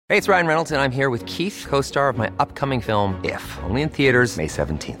Hey, it's Ryan Reynolds, and I'm here with Keith, co-star of my upcoming film, If, only in theaters May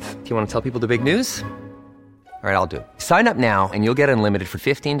 17th. Do you want to tell people the big news? All right, I'll do it. Sign up now and you'll get unlimited for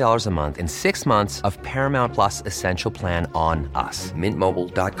 $15 a month and 6 months of Paramount Plus Essential Plan on us.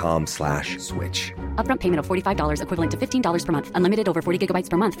 MintMobile.com/switch. Upfront payment of $45 equivalent to $15 per month. Unlimited over 40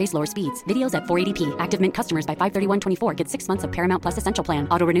 gigabytes per month. Face lower speeds. Videos at 480p. Active Mint customers by 531.24 get 6 months of Paramount Plus Essential Plan.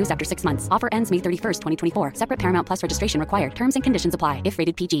 Auto renews after 6 months. Offer ends May 31st, 2024. Separate Paramount Plus registration required. Terms and conditions apply if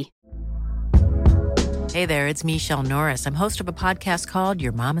rated PG. Hey there, it's Michelle Norris. I'm host of a podcast called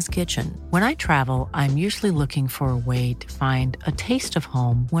Your Mama's Kitchen. When I travel, I'm usually looking for a way to find a taste of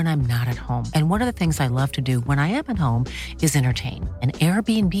home when I'm not at home. And one of the things I love to do when I am at home is entertain. And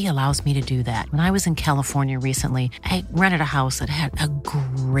Airbnb allows me to do that. When I was in California recently, I rented a house that had a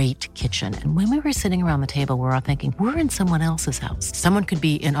great kitchen. And when we were sitting around the table, we were all thinking, we're in someone else's house. Someone could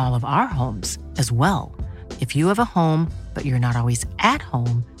be in all of our homes as well. If you have a home, but you're not always at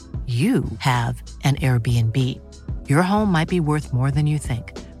home, you have an Airbnb. Your home might be worth more than you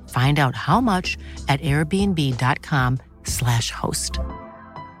think. Find out how much at airbnb.com/host.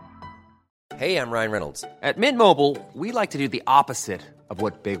 Hey, I'm Ryan Reynolds. At Mint Mobile, we like to do the opposite of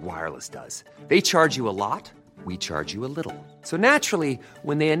what Big Wireless does. They charge you a lot, we charge you a little. So naturally,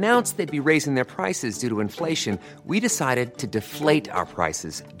 when they announced they'd be raising their prices due to inflation, we decided to deflate our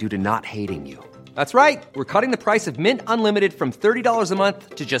prices due to not hating you. That's right. We're cutting the price of Mint Unlimited from $30 a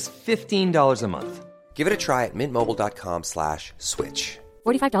month to just $15 a month. Give it a try at mintmobile.com/switch.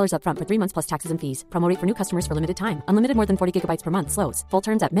 $45 upfront for 3 months plus taxes and fees. Promo rate for new customers for limited time. Unlimited more than 40 gigabytes per month. Slows full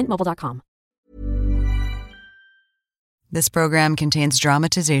terms at mintmobile.com. This program contains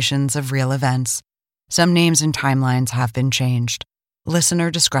dramatizations of real events. Some names and timelines have been changed. Listener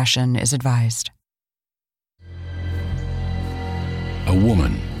discretion is advised. A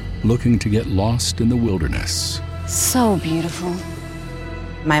woman looking to get lost in the wilderness. So beautiful.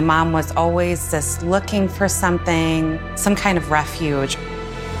 My mom was always just looking for something, some kind of refuge.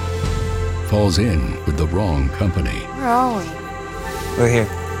 Falls in with the wrong company. Where are we? We're here.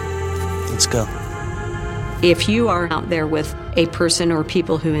 Let's go. If you are out there with a person or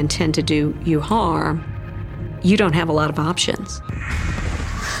people who intend to do you harm, you don't have a lot of options.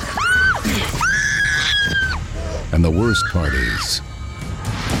 And the worst part is,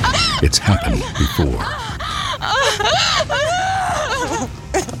 it's happened before.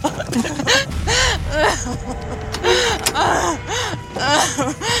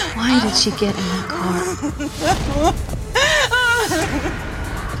 Why did she get in that car?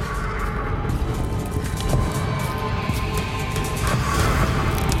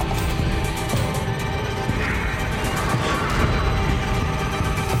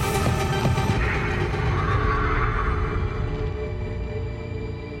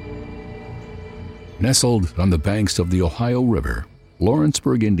 Nestled on the banks of the Ohio River,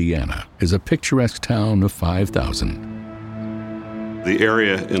 Lawrenceburg, Indiana, is a picturesque town of 5,000. The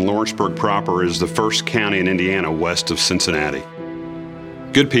area in Lawrenceburg proper is the first county in Indiana west of Cincinnati.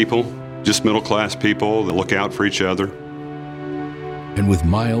 Good people, just middle-class people that look out for each other. And with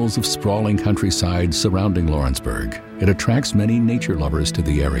miles of sprawling countryside surrounding Lawrenceburg, it attracts many nature lovers to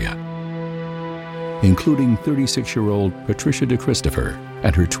the area, including 36-year-old Patricia DeChristopher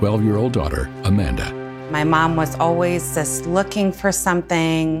and her 12-year-old daughter, Amanda. My mom was always just looking for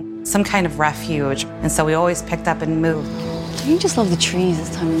something, some kind of refuge. And so we always picked up and moved. You just love the trees this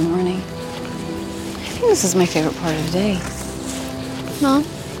time of the morning. I think this is my favorite part of the day. Mom,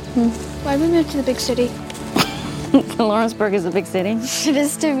 why we moved to the big city? Lawrenceburg is a big city. It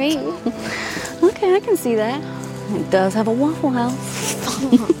is to me. Okay, I can see that. It does have a Waffle House.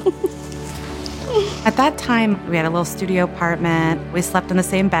 At that time, we had a little studio apartment. We slept in the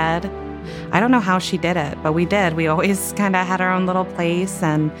same bed. I don't know how she did it, but we did. We always kind of had our own little place,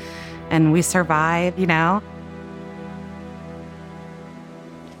 and we survived, you know?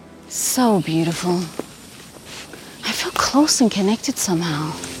 So beautiful. I feel close and connected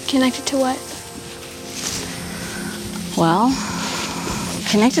somehow. Connected to what? Well,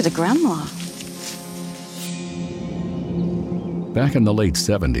 connected to Grandma. Back in the late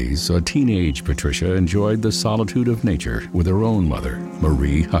 70s, a teenage Patricia enjoyed the solitude of nature with her own mother,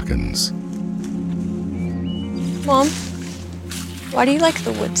 Marie Huckins. Mom, why do you like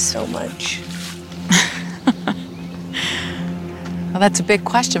the woods so much? Well, that's a big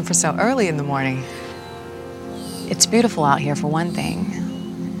question for so early in the morning. It's beautiful out here, for one thing.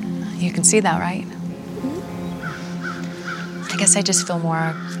 You can see that, right? I guess I just feel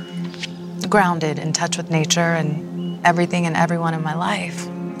more grounded, in touch with nature and everything and everyone in my life,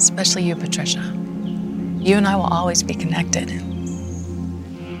 especially you, Patricia. You and I will always be connected.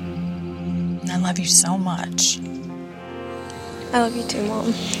 And I love you so much. I love you too,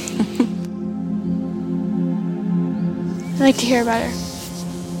 Mom. I'd like to hear about her.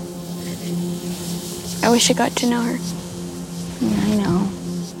 I wish I got to know her. Yeah, I know.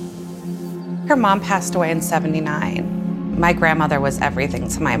 Her mom passed away in '79. My grandmother was everything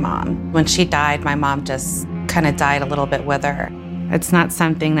to my mom. When she died, my mom just kind of died a little bit with her. It's not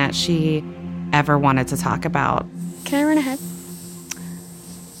something that she ever wanted to talk about. Can I run ahead?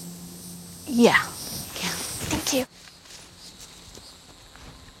 Yeah. Thank you.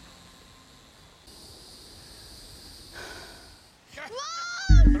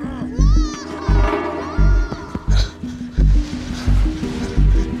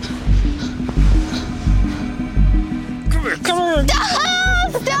 Come here. Stop!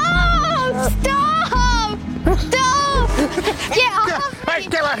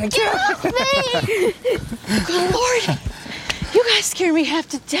 Get off me! Get off me! Good Lord. You guys scared me half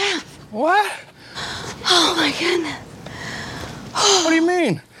to death. What? Oh, my goodness. What do you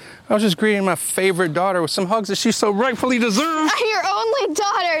mean? I was just greeting my favorite daughter with some hugs that she so rightfully deserves. I'm your only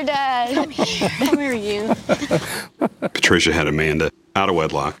daughter, Dad. Come here, you. Patricia had Amanda out of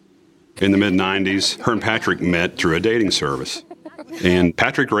wedlock. In the mid-'90s, her and Patrick met through a dating service. And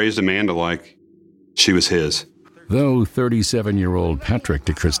Patrick raised Amanda like she was his. Though 37-year-old Patrick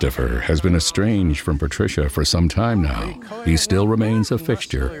DeChristopher has been estranged from Patricia for some time now, he still remains a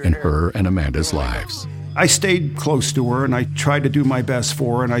fixture in her and Amanda's lives. I stayed close to her and I tried to do my best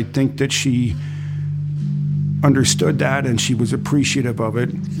for her, and I think that she understood that and she was appreciative of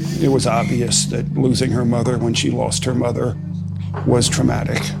it. It was obvious that losing her mother when she lost her mother was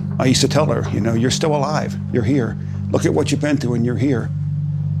traumatic. I used to tell her, you're still alive. You're here. Look at what you've been through and you're here.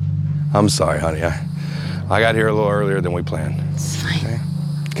 I'm sorry, honey. I got here a little earlier than we planned. It's fine. Okay.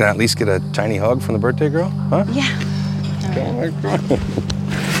 Can I at least get a tiny hug from the birthday girl? Huh? Yeah.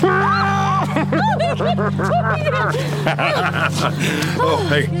 Oh,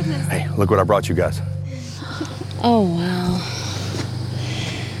 hey, look what I brought you guys. Oh, wow.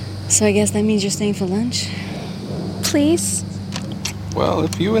 So I guess that means you're staying for lunch? Please? Well,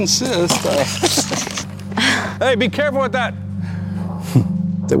 if you insist. Hey, be careful with that.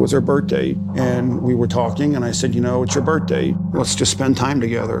 It was her birthday, and we were talking, and I said, it's your birthday. Let's just spend time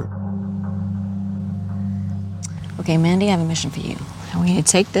together. Okay, Mandy, I have a mission for you. I want you to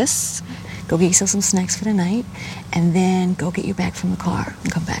take this, go get yourself some snacks for the night, and then go get you back from the car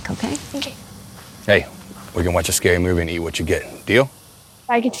and come back, okay? Okay. Hey, we can watch a scary movie and eat what you get. Deal?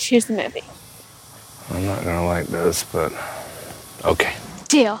 I get to choose the movie. I'm not gonna like this, but okay.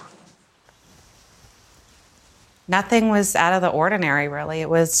 Deal. Nothing was out of the ordinary, really. It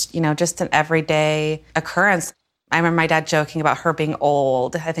was, just an everyday occurrence. I remember my dad joking about her being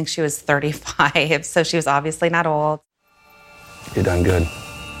old. I think she was 35, so she was obviously not old. You done good.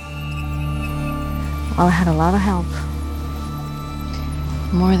 Well, I had a lot of help.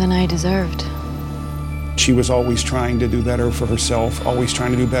 More than I deserved. She was always trying to do better for herself, always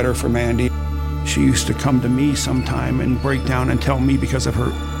trying to do better for Mandy. She used to come to me sometime and break down and tell me because of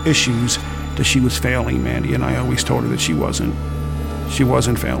her issues that she was failing Mandy, and I always told her that she wasn't. She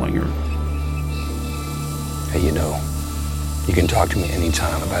wasn't failing her. Hey, you can talk to me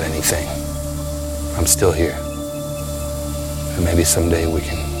anytime about anything. I'm still here. And maybe someday we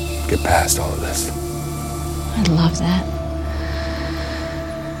can get past all of this. I'd love that.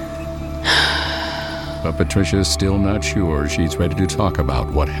 But Patricia's still not sure she's ready to talk about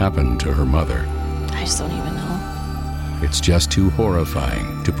what happened to her mother. I just don't even know. It's just too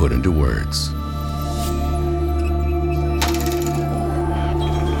horrifying to put into words.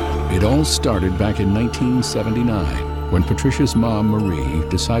 It all started back in 1979 when Patricia's mom, Marie,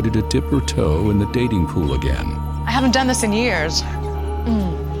 decided to dip her toe in the dating pool again. I haven't done this in years.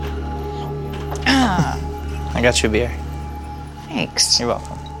 I got you a beer. Thanks. You're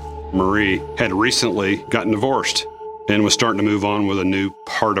welcome. Marie had recently gotten divorced and was starting to move on with a new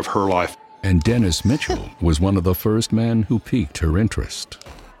part of her life. And Dennis Mitchell was one of the first men who piqued her interest.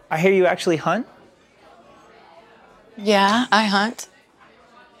 I hear you actually hunt? Yeah, I hunt.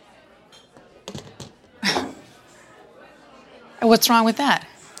 What's wrong with that?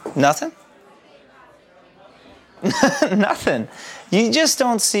 Nothing? Nothing. You just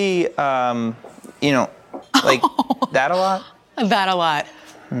don't see, that a lot? That a lot.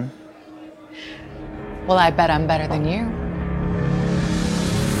 Well, I bet I'm better than you.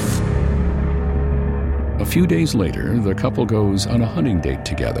 A few days later, the couple goes on a hunting date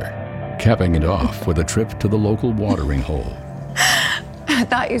together, capping it off with a trip to the local watering hole. I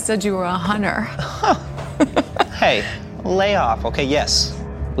thought you said you were a hunter. Hey, lay off. Okay, yes.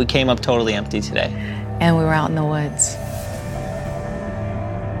 We came up totally empty today. And we were out in the woods.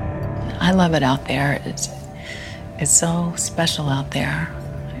 I love it out there. It's so special out there.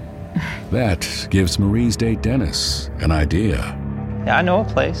 That gives Marie's date Dennis an idea. Yeah, I know a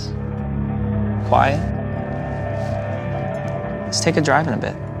place. Quiet. Let's take a drive in a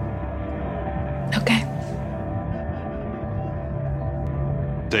bit. Okay.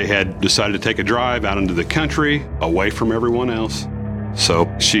 They had decided to take a drive out into the country, away from everyone else. So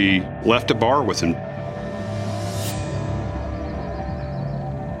she left a bar with him.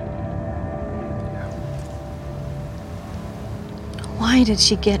 Why did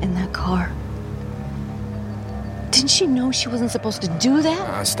she get in that car? Didn't she know she wasn't supposed to do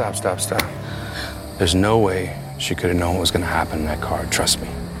that? Stop. There's no way she could have known what was going to happen in that car. Trust me.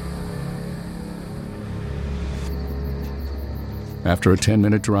 After a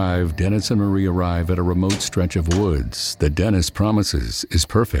 10-minute drive, Dennis and Marie arrive at a remote stretch of woods that Dennis promises is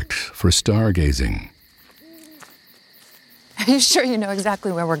perfect for stargazing. Are you sure you know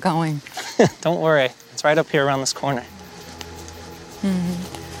exactly where we're going? Don't worry. It's right up here around this corner.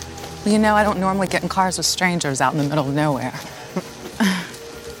 Mm-hmm. Well, you know, I don't normally get in cars with strangers out in the middle of nowhere.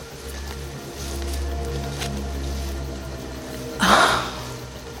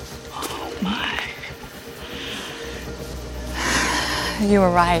 Oh, my. You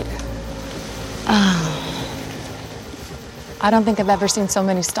were right. I don't think I've ever seen so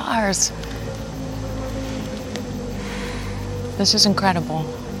many stars. This is incredible.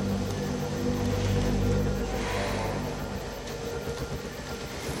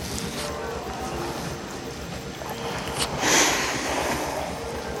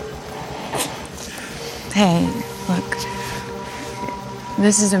 Hey, look,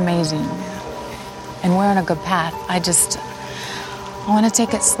 this is amazing, and we're on a good path. I want to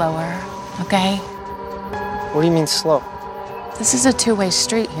take it slower, okay? What do you mean slow? This is a two-way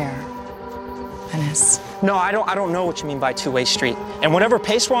street here, Dennis. No, I don't know what you mean by two-way street. And whatever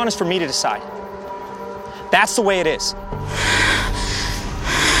pace we're on is for me to decide. That's the way it is.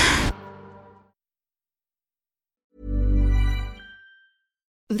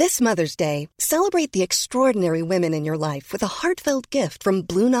 This Mother's Day, celebrate the extraordinary women in your life with a heartfelt gift from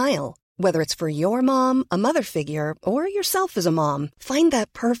Blue Nile. Whether it's for your mom, a mother figure, or yourself as a mom, find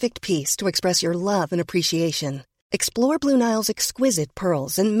that perfect piece to express your love and appreciation. Explore Blue Nile's exquisite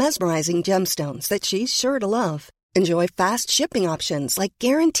pearls and mesmerizing gemstones that she's sure to love. Enjoy fast shipping options like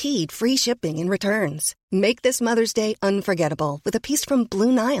guaranteed free shipping and returns. Make this Mother's Day unforgettable with a piece from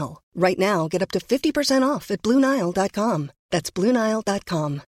Blue Nile. Right now, get up to 50% off at BlueNile.com. That's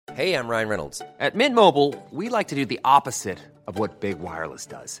BlueNile.com. Hey, I'm Ryan Reynolds. At Mint Mobile, we like to do the opposite of what Big Wireless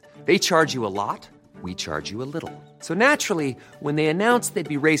does. They charge you a lot, we charge you a little. So naturally, when they announced they'd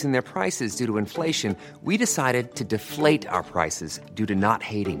be raising their prices due to inflation, we decided to deflate our prices due to not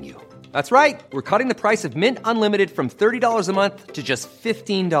hating you. That's right. We're cutting the price of Mint Unlimited from $30 a month to just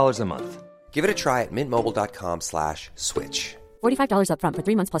 $15 a month. Give it a try at mintmobile.com/switch. $45 up front for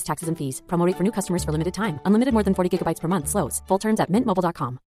 3 months plus taxes and fees. Promo rate for new customers for limited time. Unlimited more than 40 gigabytes per month slows. Full terms at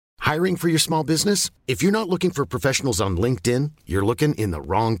mintmobile.com. Hiring for your small business? If you're not looking for professionals on LinkedIn, you're looking in the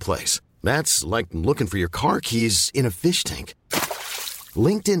wrong place. That's like looking for your car keys in a fish tank.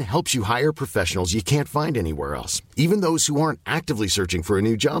 LinkedIn helps you hire professionals you can't find anywhere else, even those who aren't actively searching for a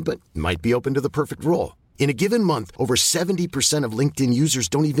new job but might be open to the perfect role. In a given month, over 70% of LinkedIn users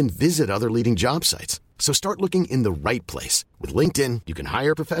don't even visit other leading job sites. So start looking in the right place. With LinkedIn, you can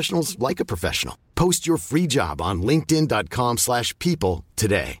hire professionals like a professional. Post your free job on linkedin.com/people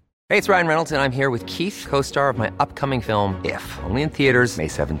today. Hey, it's Ryan Reynolds, and I'm here with Keith, co-star of my upcoming film, If, only in theaters May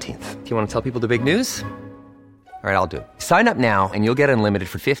 17th. Do you want to tell people the big news? All right, I'll do it. Sign up now and you'll get unlimited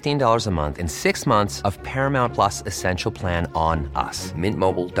for $15 a month and 6 months of Paramount Plus Essential Plan on us.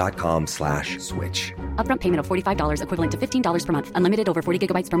 MintMobile.com/switch. Upfront payment of $45 equivalent to $15 per month. Unlimited over 40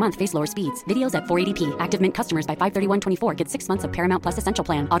 gigabytes per month. Face lower speeds. Videos at 480p. Active Mint customers by 531.24 get 6 months of Paramount Plus Essential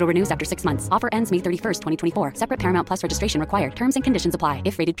Plan. Auto renews after 6 months. Offer ends May 31st, 2024. Separate Paramount Plus registration required. Terms and conditions apply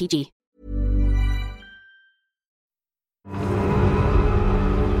if rated PG.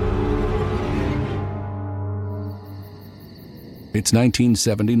 It's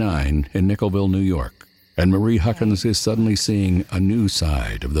 1979 in Nickelville, New York, and Marie Huckins is suddenly seeing a new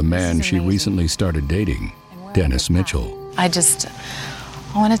side of the man she recently started dating, Dennis Mitchell. I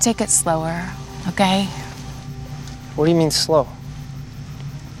want to take it slower, okay? What do you mean slow?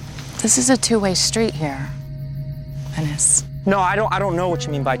 This is a two-way street here, Dennis. No, I don't know what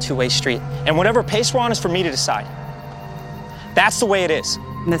you mean by two-way street. And whatever pace we're on is for me to decide. That's the way it is.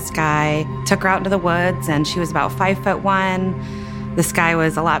 This guy took her out into the woods, and she was about 5'1". This guy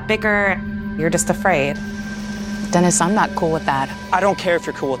was a lot bigger. You're just afraid. Dennis, I'm not cool with that. I don't care if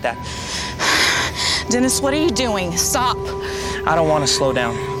you're cool with that. Dennis, what are you doing? Stop. I don't want to slow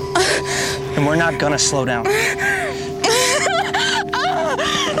down. And we're not gonna slow down.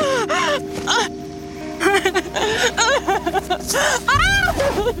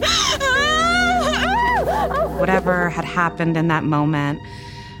 Whatever had happened in that moment,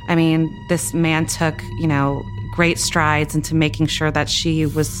 I mean, this man took, great strides into making sure that she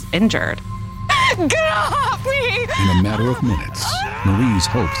was injured. Get off me! In a matter of minutes, Marie's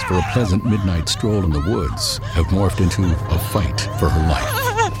hopes for a pleasant midnight stroll in the woods have morphed into a fight for her life.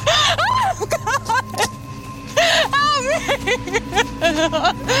 Oh, God!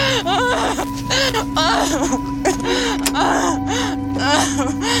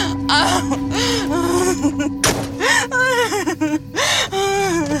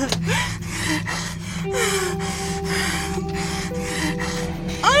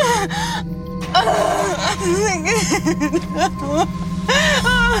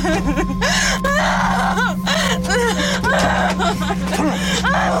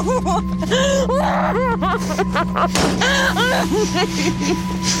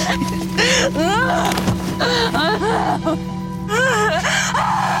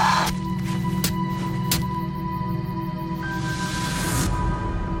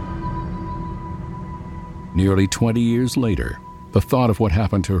 Nearly 20 years later, the thought of what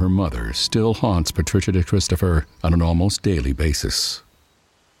happened to her mother still haunts Patricia DeChristopher on an almost daily basis.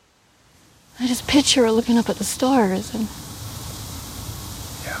 I just picture her looking up at the stars, and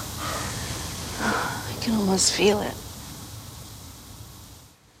I can almost feel it.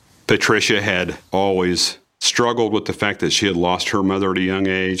 Patricia had always struggled with the fact that she had lost her mother at a young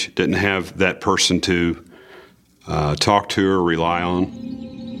age, didn't have that person to talk to or rely on.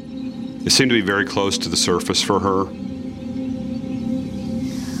 It seemed to be very close to the surface for her.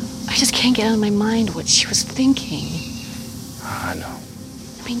 I just can't get out of my mind what she was thinking. I know.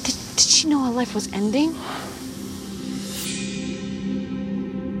 I mean, did she know her life was ending?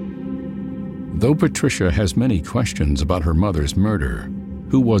 Though Patricia has many questions about her mother's murder,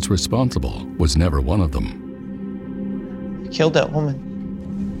 who was responsible was never one of them. Killed that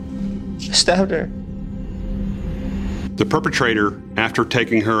woman. Stabbed her. The perpetrator, after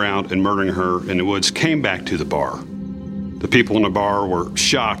taking her out and murdering her in the woods, came back to the bar. The people in the bar were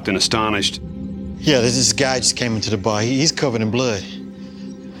shocked and astonished. Yeah, this guy just came into the bar. He's covered in blood.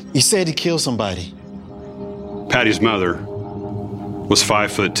 He said he killed somebody. Patty's mother was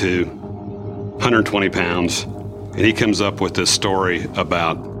 5'2", 120 pounds, and he comes up with this story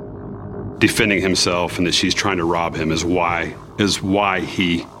about defending himself and that she's trying to rob him is why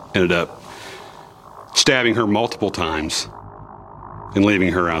he ended up stabbing her multiple times and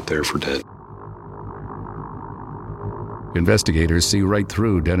leaving her out there for dead. Investigators see right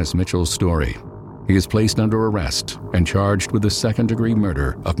through Dennis Mitchell's story. He is placed under arrest and charged with the second-degree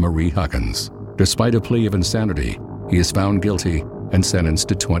murder of Marie Huckins. Despite a plea of insanity, he is found guilty and sentenced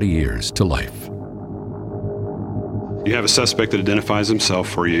to 20 years to life. You have a suspect that identifies himself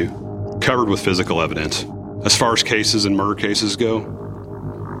for you, covered with physical evidence. As far as cases and murder cases go,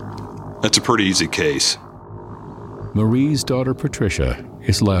 that's a pretty easy case. Marie's daughter Patricia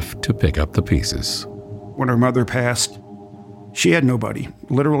is left to pick up the pieces. When her mother passed, she had nobody,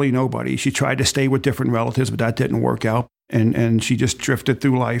 literally nobody. She tried to stay with different relatives, but that didn't work out, and she just drifted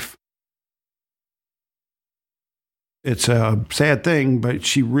through life. It's a sad thing, but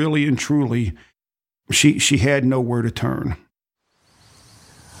she really and truly, she had nowhere to turn.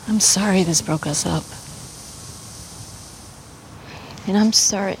 I'm sorry this broke us up. And I'm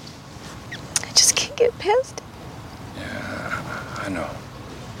sorry. I just can't get past it. Yeah, I know.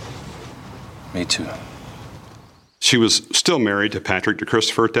 Me too. She was still married to Patrick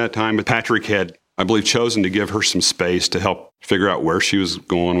DeChristopher at that time, but Patrick had, I believe, chosen to give her some space to help figure out where she was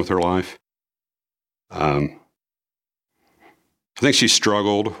going with her life. I think she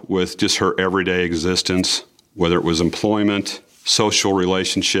struggled with just her everyday existence, whether it was employment, social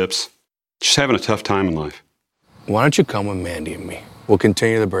relationships, just having a tough time in life. Why don't you come with Mandy and me? We'll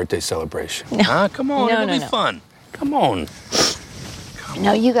continue the birthday celebration. No. Come on, it'll be fun. Come on.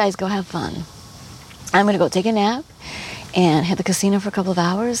 No, you guys go have fun. I'm going to go take a nap and hit the casino for a couple of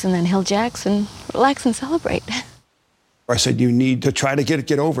hours and then Hill Jacks and relax and celebrate. I said, you need to try to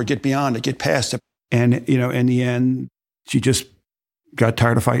get over, get beyond it, get past it. And, in the end, she just got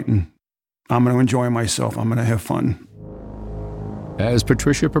tired of fighting. I'm going to enjoy myself. I'm going to have fun. As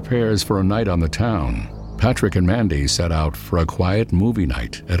Patricia prepares for a night on the town, Patrick and Mandy set out for a quiet movie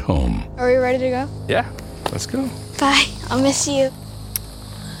night at home. Are we ready to go? Yeah, let's go. Bye. I'll miss you.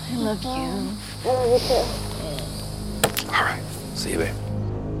 I love you. You too. All right. See you, babe.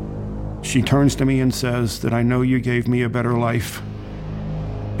 She turns to me and says that I know you gave me a better life.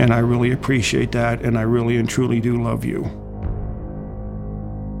 And I really appreciate that. And I really and truly do love you.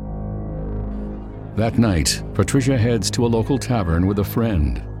 That night, Patricia heads to a local tavern with a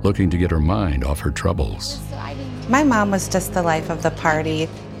friend, looking to get her mind off her troubles. My mom was just the life of the party.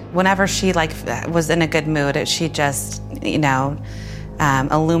 Whenever she was in a good mood, she just,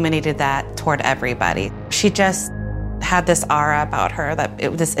 illuminated that toward everybody. She just had this aura about her that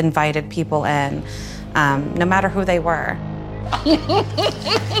it just invited people in, no matter who they were.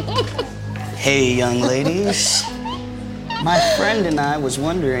 Hey, young ladies. My friend and I was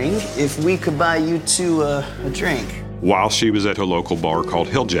wondering if we could buy you two a drink. While she was at a local bar called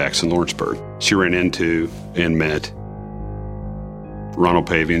Hill Jacks in Lawrenceburg, she ran into and met Ronald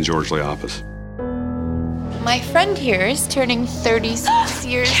Pavey and George Liapas. My friend here is turning 36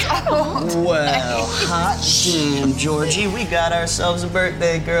 years old. Well, hot damn, Georgie. We got ourselves a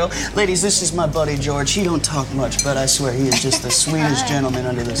birthday girl. Ladies, this is my buddy George. He don't talk much, but I swear he is just the sweetest gentleman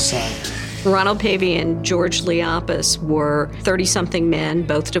under the sun. Ronald Pavey and George Liapas were 30-something men,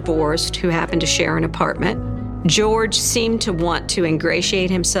 both divorced, who happened to share an apartment. George seemed to want to ingratiate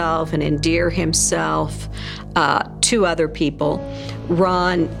himself and endear himself to other people.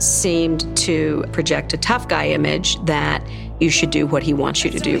 Ron seemed to project a tough guy image that you should do what he wants you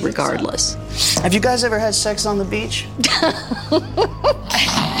to do regardless. Have you guys ever had sex on the beach?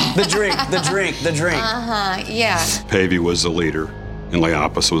 The drink. Uh-huh, yeah. Pavey was the leader, and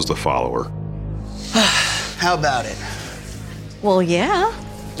Liapas was the follower. How about it? Well, yeah.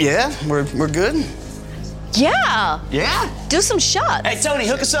 Yeah? We're good? Yeah. Yeah? Do some shots. Hey, Tony,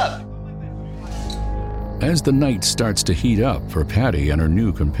 hook us up. As the night starts to heat up for Patty and her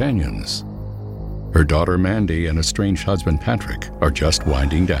new companions, her daughter Mandy and estranged husband Patrick are just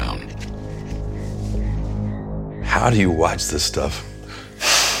winding down. How do you watch this stuff?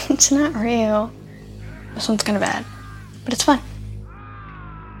 It's not real. This one's kind of bad, but it's fun.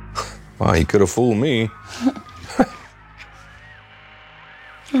 Wow, you could have fooled me.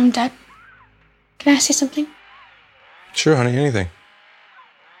 Dad, can I ask you something? Sure, honey, anything.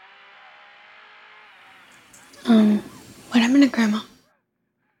 What happened to Grandma?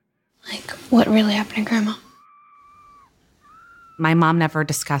 Like, what really happened to Grandma? My mom never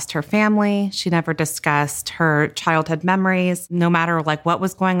discussed her family. She never discussed her childhood memories. No matter what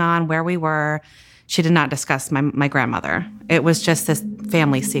was going on, where we were, she did not discuss my grandmother. It was just this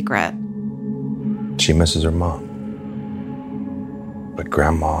family secret. She misses her mom. But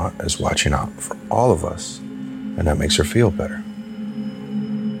Grandma is watching out for all of us, and that makes her feel better.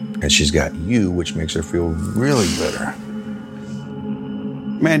 And she's got you, which makes her feel really better.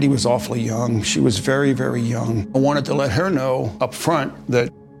 Mandy was awfully young. She was very, very young. I wanted to let her know up front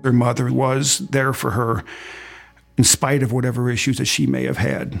that her mother was there for her in spite of whatever issues that she may have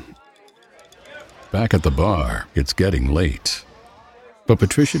had. Back at the bar, it's getting late. But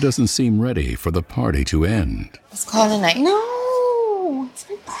Patricia doesn't seem ready for the party to end. Let's call it a night. No, it's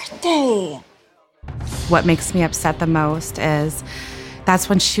my birthday. What makes me upset the most is that's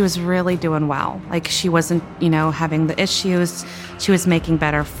when she was really doing well. She wasn't, having the issues. She was making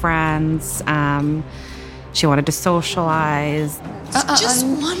better friends. She wanted to socialize. Just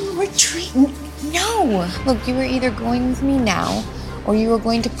one retreat. No. Look, you were either going with me now, or you were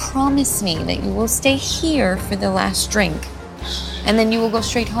going to promise me that you will stay here for the last drink. And then you will go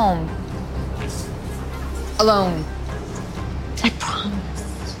straight home. Alone. I promise.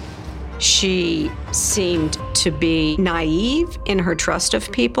 She seemed to be naive in her trust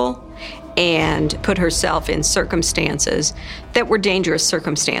of people and put herself in circumstances that were dangerous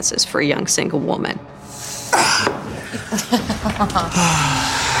circumstances for a young single woman.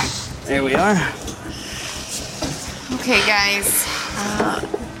 There we are. Okay, guys.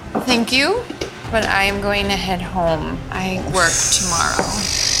 Thank you, but I am going to head home. I work tomorrow.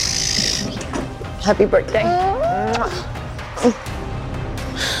 Happy birthday.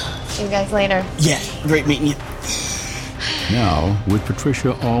 See you guys later. Yeah, great meeting you. Now, with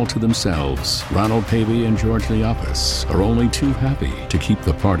Patricia all to themselves, Ronald Pavey and George Liapas are only too happy to keep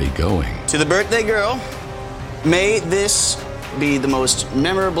the party going. To the birthday girl, may this be the most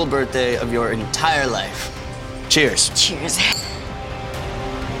memorable birthday of your entire life. Cheers. Cheers.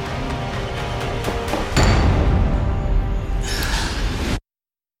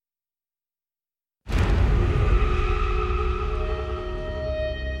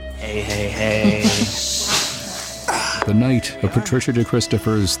 Hey. The night of Patricia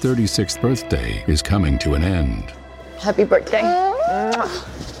DeChristopher's 36th birthday is coming to an end. Happy birthday.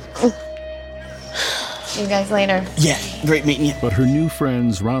 See you guys later. Yeah, great meeting you. But her new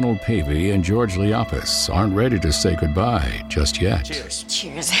friends Ronald Pavey and George Liapas aren't ready to say goodbye just yet. Cheers.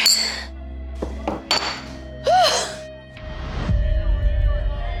 Cheers.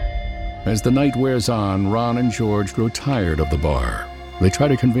 As the night wears on, Ron and George grow tired of the bar they try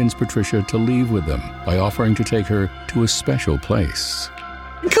to convince Patricia to leave with them by offering to take her to a special place.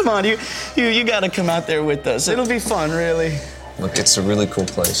 Come on, you gotta come out there with us. It'll be fun, really. Look, it's a really cool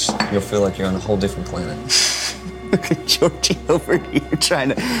place. You'll feel like you're on a whole different planet. Look at Georgie over here trying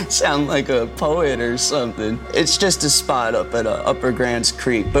to sound like a poet or something. It's just a spot up at Upper Grants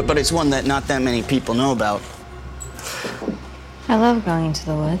Creek, but it's one that not that many people know about. I love going into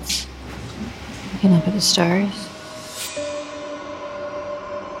the woods, looking up at the stars.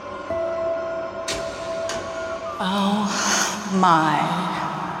 Oh, my.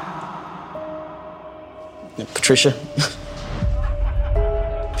 Patricia?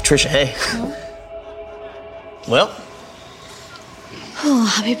 Patricia, hey. Well?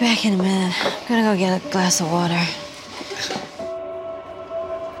 Oh, I'll be back in a minute. I'm gonna go get a glass of water.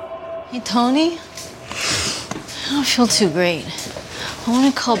 Hey, Tony? I don't feel too great. I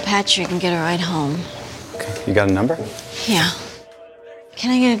want to call Patrick and get a ride home. Okay. You got a number? Yeah.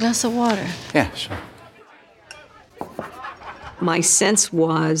 Can I get a glass of water? Yeah, sure. My sense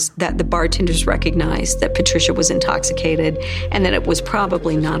was that the bartenders recognized that Patricia was intoxicated and that it was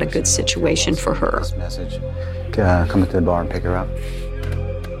probably not a good situation for her. Message. Come to the bar and pick her up.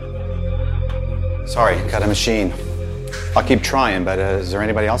 Sorry, got a machine. I'll keep trying, but is there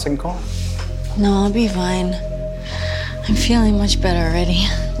anybody else I can call? No, I'll be fine. I'm feeling much better already.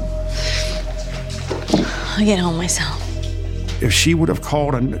 I'll get home myself. If she would have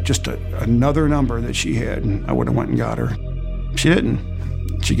called another number that she had, I would have went and got her. She didn't.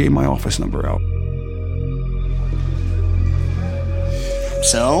 She gave my office number out.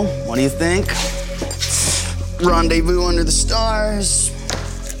 So, what do you think? Rendezvous under the stars.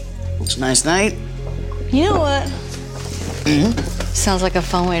 It's a nice night. You know what? Sounds like a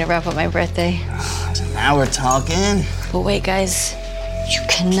fun way to wrap up my birthday. Now we're talking. But wait, guys. You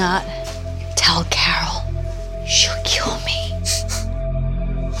cannot tell Carol. She'll kill me.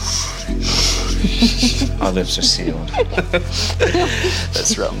 Our lips are sealed.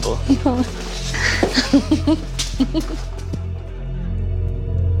 Let's rumble.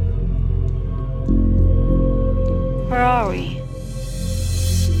 Where are we?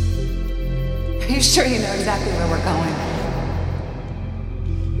 Are you sure you know exactly where we're going?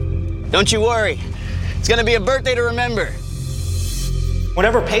 Don't you worry. It's gonna be a birthday to remember.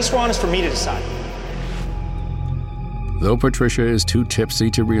 Whatever pace we're on is for me to decide. Though Patricia is too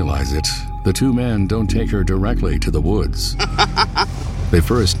tipsy to realize it, the two men don't take her directly to the woods. They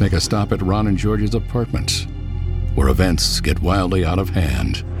first make a stop at Ron and George's apartment, where events get wildly out of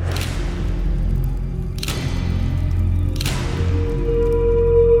hand.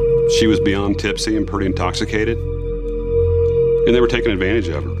 She was beyond tipsy and pretty intoxicated, and they were taking advantage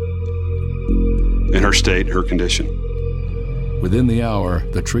of her. In her state, her condition. Within the hour,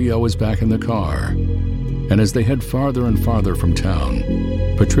 the trio is back in the car. And as they head farther and farther from town,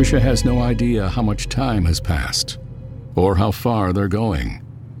 Patricia has no idea how much time has passed or how far they're going.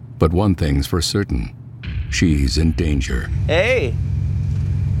 But one thing's for certain, she's in danger. Hey,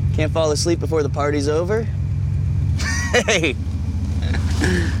 can't fall asleep before the party's over? Hey.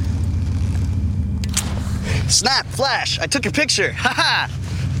 Snap, flash, I took your picture. Ha-ha.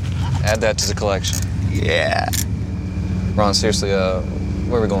 Add that to the collection. Yeah. Ron, seriously,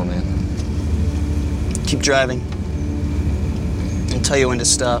 where are we going, man? Keep driving. I'll tell you when to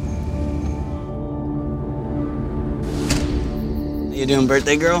stop. How you doing,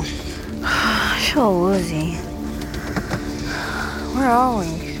 birthday girl? I feel woozy. Where are we?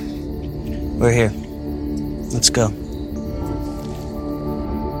 We're here. Let's go.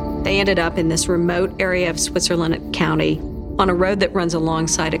 They ended up in this remote area of Switzerland County on a road that runs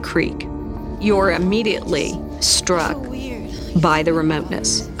alongside a creek. You're immediately struck by the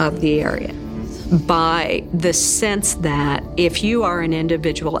remoteness of the area, by the sense that if you are an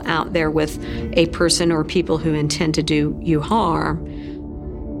individual out there with a person or people who intend to do you harm,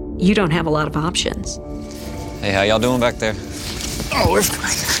 you don't have a lot of options. Hey, how y'all doing back there? Oh, we're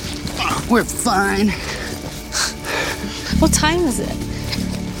fine. Oh, we're fine. What time is it?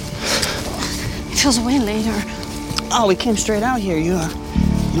 It feels way later. Oh, we came straight out here. You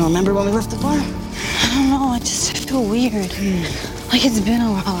don't remember when we left the bar? I don't know. I just feel weird. Like it's been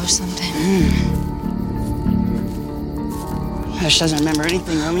a while or something. She doesn't remember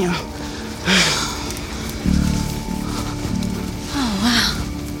anything, Romeo. Oh, wow.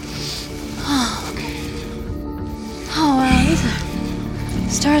 Oh, wow.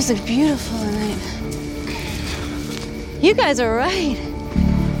 These stars look beautiful tonight. You guys are right.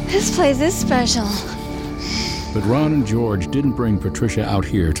 This place is special. But Ron and George didn't bring Patricia out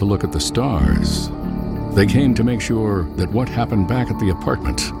here to look at the stars. They came to make sure that what happened back at the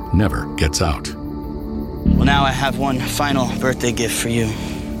apartment never gets out. Well, now I have one final birthday gift for you.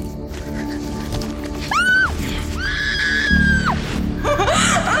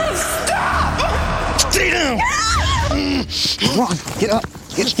 Stop! Stay down! Ron, get up.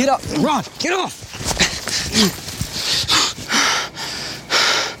 Get up. Ron, get off.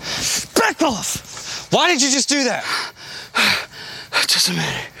 Back off! Why did you just do that? It doesn't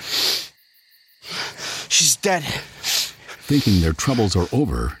matter. She's dead. Thinking their troubles are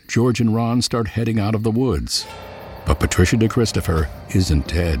over, George and Ron start heading out of the woods. But Patricia DeChristopher isn't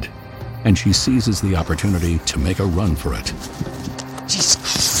dead, and she seizes the opportunity to make a run for it.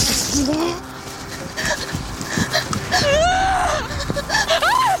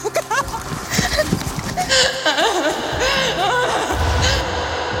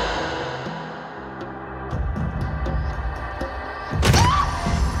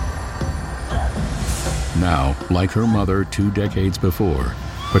 Now, like her mother 2 decades before,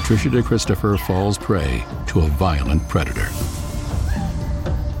 Patricia DeChristopher falls prey to a violent predator.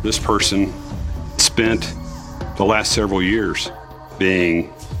 This person spent the last several years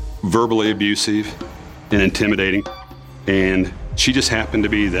being verbally abusive and intimidating, and she just happened to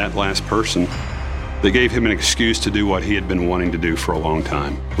be that last person that gave him an excuse to do what he had been wanting to do for a long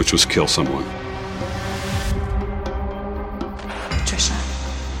time, which was kill someone. Patricia,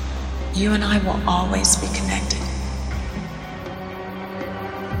 you and I will always be connected.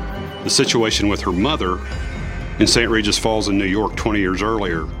 The situation with her mother in St. Regis Falls in New York 20 years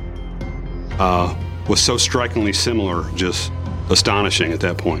earlier was so strikingly similar, just astonishing at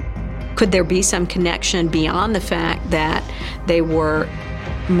that point. Could there be some connection beyond the fact that they were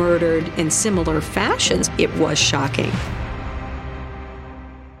murdered in similar fashions? It was shocking.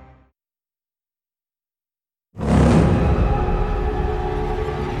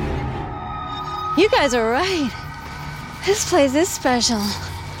 You guys are right. This place is special.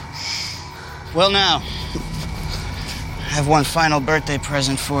 Well, now, I have one final birthday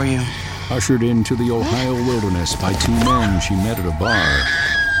present for you. Ushered into the Ohio wilderness by 2 men she met at a bar,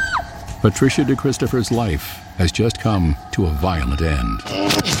 Patricia DeChristopher's life has just come to a violent end.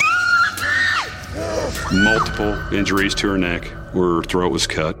 Multiple injuries to her neck, where her throat was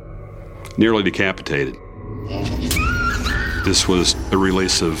cut, nearly decapitated. This was a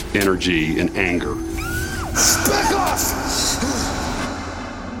release of energy and anger. Back off!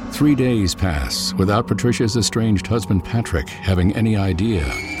 3 days pass without Patricia's estranged husband Patrick having any idea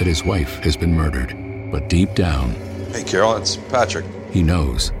that his wife has been murdered. But deep down, hey Carol, it's Patrick. He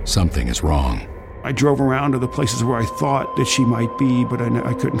knows something is wrong. I drove around to the places where I thought that she might be, but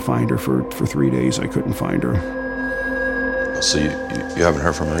I couldn't find her for 3 days. I couldn't find her. So you haven't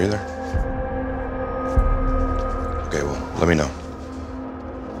heard from her either? Okay, well, let me know.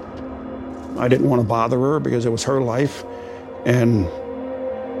 I didn't want to bother her because it was her life, and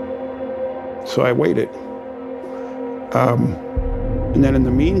so I waited. And then in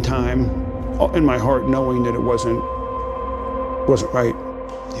the meantime, in my heart, knowing that it wasn't right.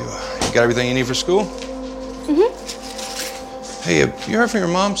 You got everything you need for school? Mm-hmm. Hey, have you heard from your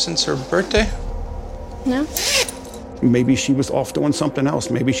mom since her birthday? No. Maybe she was off doing something else.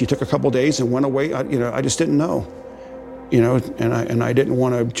 Maybe she took a couple days and went away. I just didn't know. And I didn't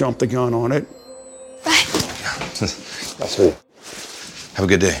want to jump the gun on it. Bye. That's it. Have a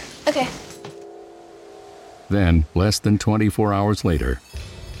good day. Okay. Then, less than 24 hours later,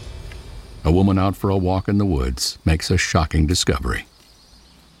 a woman out for a walk in the woods makes a shocking discovery.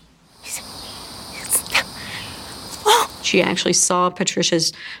 She actually saw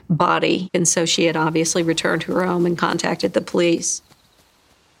Patricia's body, and so she had obviously returned to her home and contacted the police.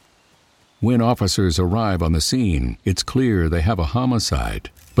 When officers arrive on the scene, it's clear they have a homicide,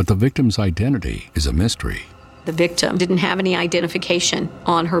 but the victim's identity is a mystery. The victim didn't have any identification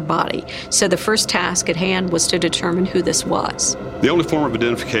on her body, so the first task at hand was to determine who this was. The only form of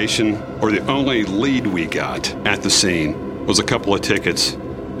identification, or the only lead we got at the scene, was a couple of tickets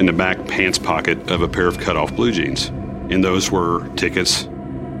in the back pants pocket of a pair of cut-off blue jeans. And those were tickets,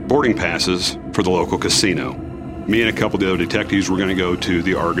 boarding passes for the local casino. Me and a couple of the other detectives were going to go to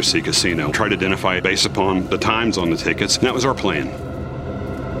the Argosy Casino, try to identify it based upon the times on the tickets, and that was our plan.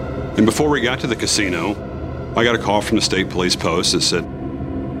 And before we got to the casino, I got a call from the state police post that said,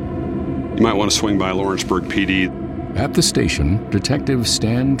 you might want to swing by Lawrenceburg PD. At the station, Detective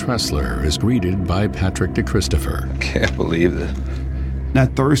Stan Tressler is greeted by Patrick DeChristopher. Can't believe it.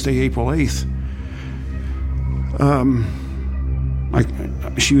 That Thursday, April 8th,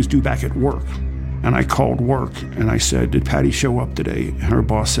 she was due back at work. And I called work and I said, did Patty show up today? And her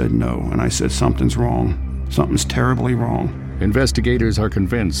boss said no. And I said, something's wrong. Something's terribly wrong. Investigators are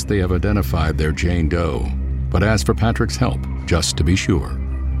convinced they have identified their Jane Doe, but ask for Patrick's help just to be sure.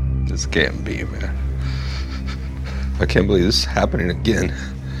 This can't be, man. I can't believe this is happening again.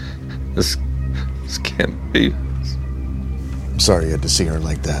 This can't be. I'm sorry you had to see her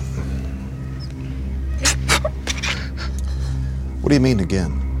like that. What do you mean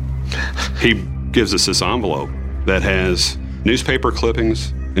again? He gives us this envelope that has newspaper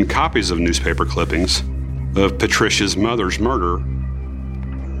clippings and copies of newspaper clippings of Patricia's mother's murder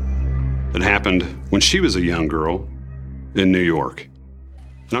that happened when she was a young girl in New York.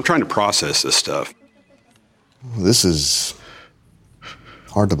 And I'm trying to process this stuff. This is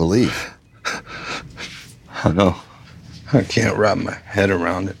hard to believe. I know. I can't wrap my head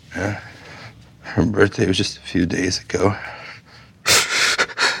around it, man. Her birthday was just a few days ago.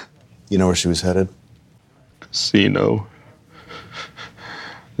 You know where she was headed? Casino.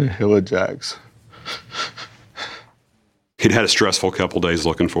 The Hill of Jacks. He'd had a stressful couple days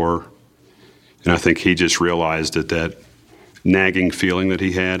looking for her. And I think he just realized that nagging feeling that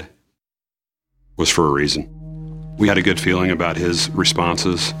he had was for a reason. We had a good feeling about his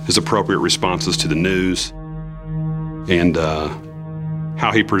responses, his appropriate responses to the news, and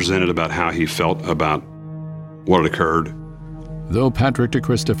how he presented about how he felt about what had occurred. Though Patrick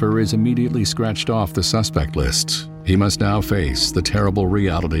DeChristopher is immediately scratched off the suspect list, he must now face the terrible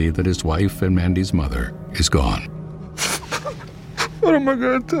reality that his wife and Mandy's mother is gone. What am I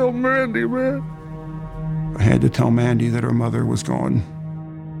going to tell Mandy, man? I had to tell Mandy that her mother was gone.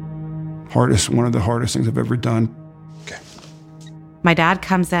 One of the hardest things I've ever done. My dad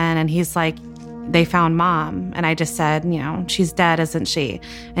comes in and he's like, they found Mom. And I just said, she's dead, isn't she?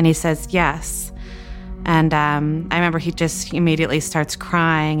 And he says, yes. And I remember he just immediately starts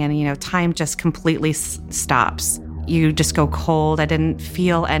crying and, time just completely stops. You just go cold. I didn't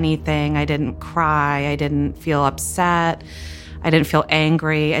feel anything. I didn't cry. I didn't feel upset. I didn't feel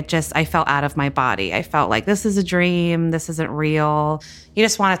angry. I felt out of my body. I felt like this is a dream. This isn't real. You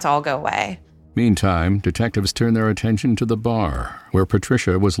just want it to all go away. Meantime, detectives turn their attention to the bar where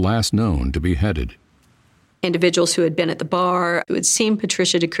Patricia was last known to be headed. Individuals who had been at the bar, who had seen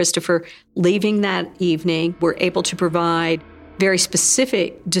Patricia DeChristopher leaving that evening, were able to provide very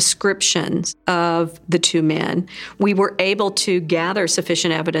specific descriptions of the two men. We were able to gather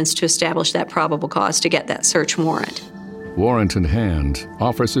sufficient evidence to establish that probable cause to get that search warrant. Warrant in hand,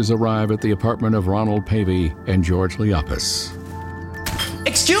 officers arrive at the apartment of Ronald Pavey and George Liapis.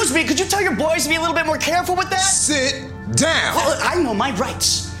 Excuse me, could you tell your boys to be a little bit more careful with that? Sit down. Well, I know my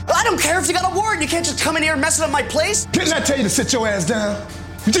rights. I don't care if you got a warrant. You can't just come in here and mess up my place. Didn't I tell you to sit your ass down?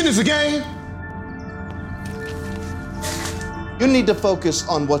 You think it's a game? You need to focus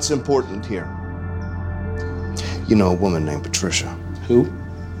on what's important here. You know a woman named Patricia. Who?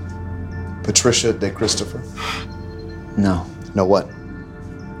 Patricia DeChristopher. No. Know what?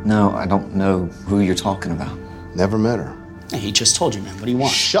 No, I don't know who you're talking about. Never met her. Hey, he just told you, man. What do you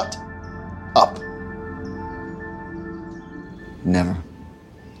want? Shut up. Never.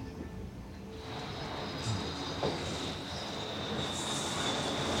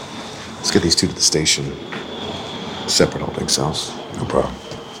 Let's get these two to the station. Separate holding cells. No problem.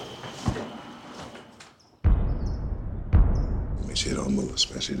 Make sure you don't move,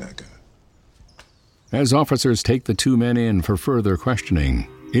 especially that guy. As officers take the two men in for further questioning,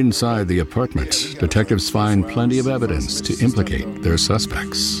 inside the apartment, detectives find plenty of evidence to implicate their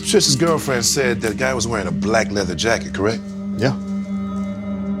suspects. Patricia's girlfriend said that guy was wearing a black leather jacket, correct? Yeah.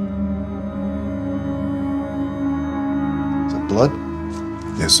 Is that blood?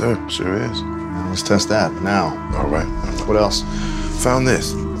 Yes, sir. Sure is. Well, let's test that now. All right. What else? Found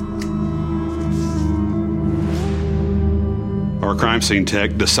this. Our crime scene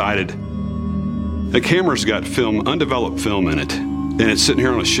tech decided the camera's got undeveloped film in it, and it's sitting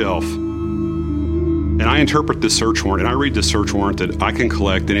here on a shelf. And I interpret this search warrant, and I read this search warrant that I can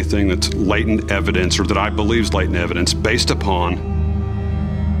collect anything that's latent evidence or that I believe is latent evidence based upon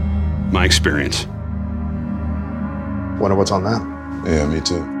my experience. Wonder what's on that? Yeah, me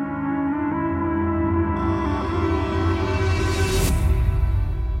too.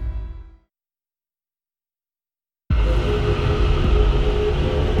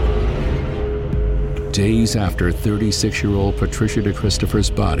 Days after 36-year-old Patricia DeChristopher's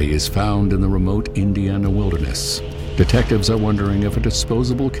body is found in the remote Indiana wilderness, detectives are wondering if a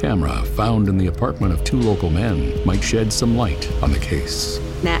disposable camera found in the apartment of two local men might shed some light on the case.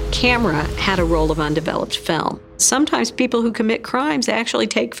 That camera had a roll of undeveloped film. Sometimes people who commit crimes actually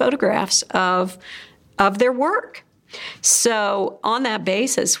take photographs of their work. So on that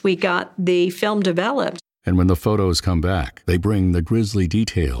basis, we got the film developed. And when the photos come back, they bring the grisly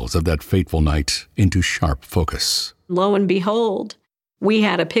details of that fateful night into sharp focus. Lo and behold, we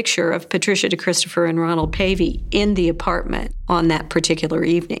had a picture of Patricia DeChristopher and Ronald Pavey in the apartment on that particular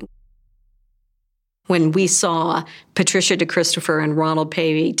evening. when we saw Patricia DeChristopher and Ronald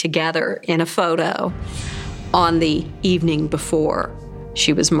Pavey together in a photo on the evening before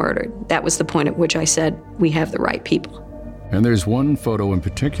she was murdered. That was the point at which I said, we have the right people. And there's one photo in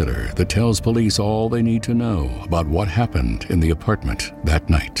particular that tells police all they need to know about what happened in the apartment that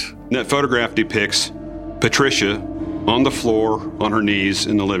night. That photograph depicts Patricia on the floor, on her knees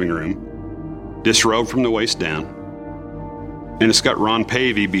in the living room, disrobed from the waist down. And it's got Ron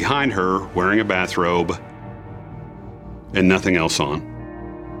Pavey behind her wearing a bathrobe and nothing else on.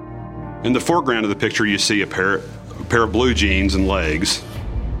 In the foreground of the picture, you see a pair of blue jeans and legs.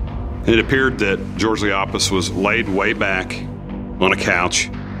 And it appeared that George Liapas was laid way back on a couch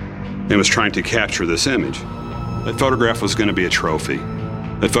and was trying to capture this image. That photograph was going to be a trophy.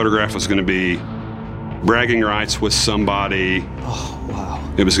 That photograph was going to be bragging rights with somebody. Oh,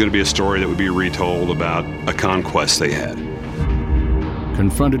 wow. It was going to be a story that would be retold about a conquest they had.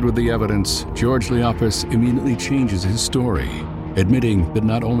 Confronted with the evidence, George Liapas immediately changes his story, admitting that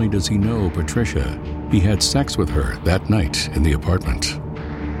not only does he know Patricia, he had sex with her that night in the apartment.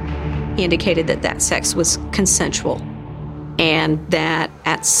 He indicated that that sex was consensual and that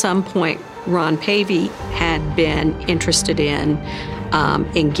at some point Ron Pavey had been interested in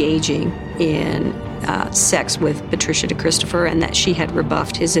engaging in sex with Patricia DeChristopher and that she had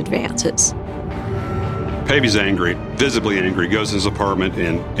rebuffed his advances. Pavey's angry, visibly angry, goes in his apartment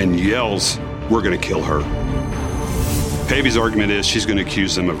and yells, "We're going to kill her." Pavey's argument is she's going to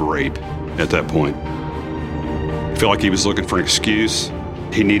accuse them of rape at that point. I feel like he was looking for an excuse.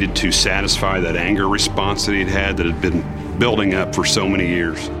 He needed to satisfy that anger response that he'd had that had been building up for so many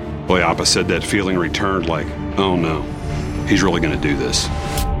years. Liapas said that feeling returned like, oh no, he's really going to do this.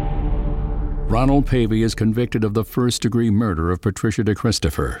 Ronald Pavey is convicted of the first-degree murder of Patricia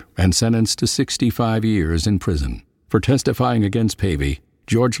DeChristopher and sentenced to 65 years in prison. For testifying against Pavey,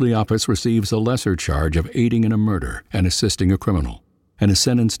 George Liapas receives a lesser charge of aiding in a murder and assisting a criminal, and is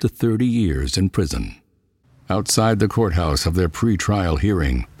sentenced to 30 years in prison. Outside the courthouse of their pre-trial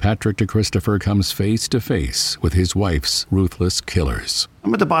hearing, Patrick DeChristopher comes face to face with his wife's ruthless killers.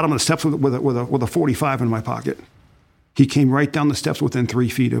 I'm at the bottom of the steps with a 45 in my pocket. He came right down the steps within 3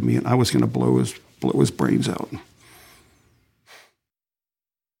 feet of me, and I was going to blow his brains out.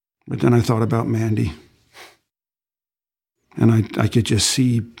 But then I thought about Mandy. And I could just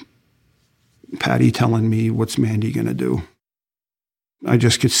see Patty telling me, what's Mandy going to do? I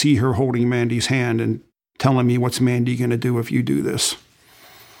just could see her holding Mandy's hand and telling me, what's Mandy going to do if you do this?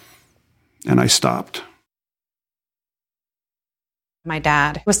 And I stopped. My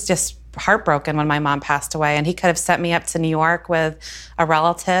dad was just heartbroken when my mom passed away, and he could have sent me up to New York with a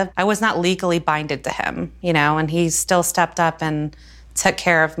relative. I was not legally binded to him, and he still stepped up and took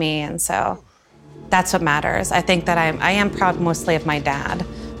care of me, and so that's what matters. I think that I am proud mostly of my dad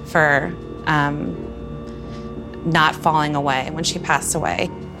for not falling away when she passed away.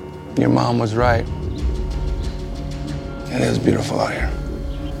 Your mom was right. It is beautiful out here.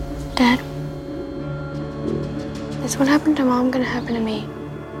 Dad, is what happened to Mom gonna happen to me?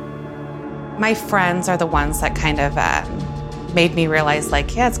 My friends are the ones that kind of made me realize,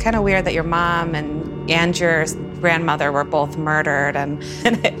 it's kind of weird that your mom and your grandmother were both murdered, and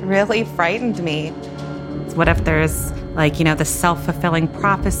it really frightened me. What if there's, the self-fulfilling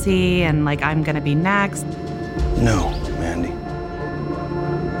prophecy and, I'm gonna be next? No, Mandy.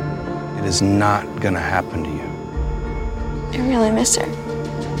 It is not gonna happen to you. I really miss her.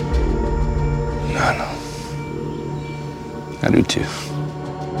 No. I do too.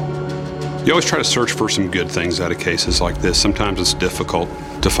 You always try to search for some good things out of cases like this. Sometimes it's difficult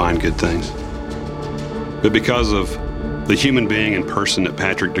to find good things. But because of the human being and person that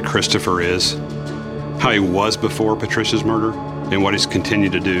Patrick DeChristopher is, how he was before Patricia's murder, and what he's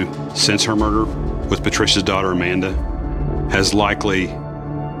continued to do since her murder with Patricia's daughter Amanda, has likely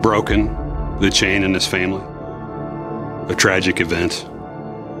broken the chain in his family of tragic events.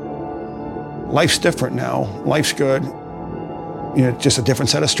 Life's different now. Life's good. Just a different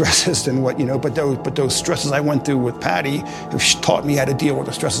set of stresses than what, but those stresses I went through with Patty have taught me how to deal with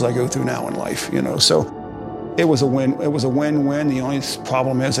the stresses I go through now in life, So it was a win. It was a win-win. The only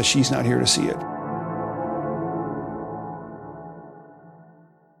problem is that she's not here to see it.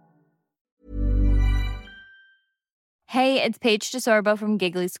 Hey, it's Paige DeSorbo from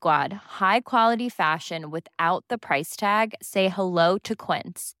Giggly Squad. High quality fashion without the price tag. Say hello to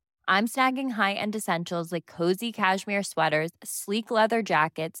Quince. I'm snagging high-end essentials like cozy cashmere sweaters, sleek leather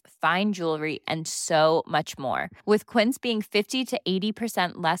jackets, fine jewelry, and so much more. With Quince being 50 to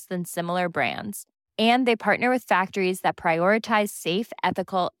 80% less than similar brands. And they partner with factories that prioritize safe,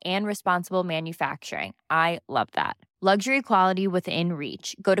 ethical, and responsible manufacturing. I love that. Luxury quality within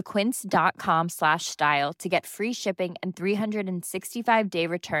reach. Go to quince.com/style to get free shipping and 365-day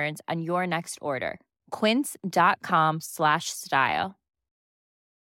returns on your next order. Quince.com/style.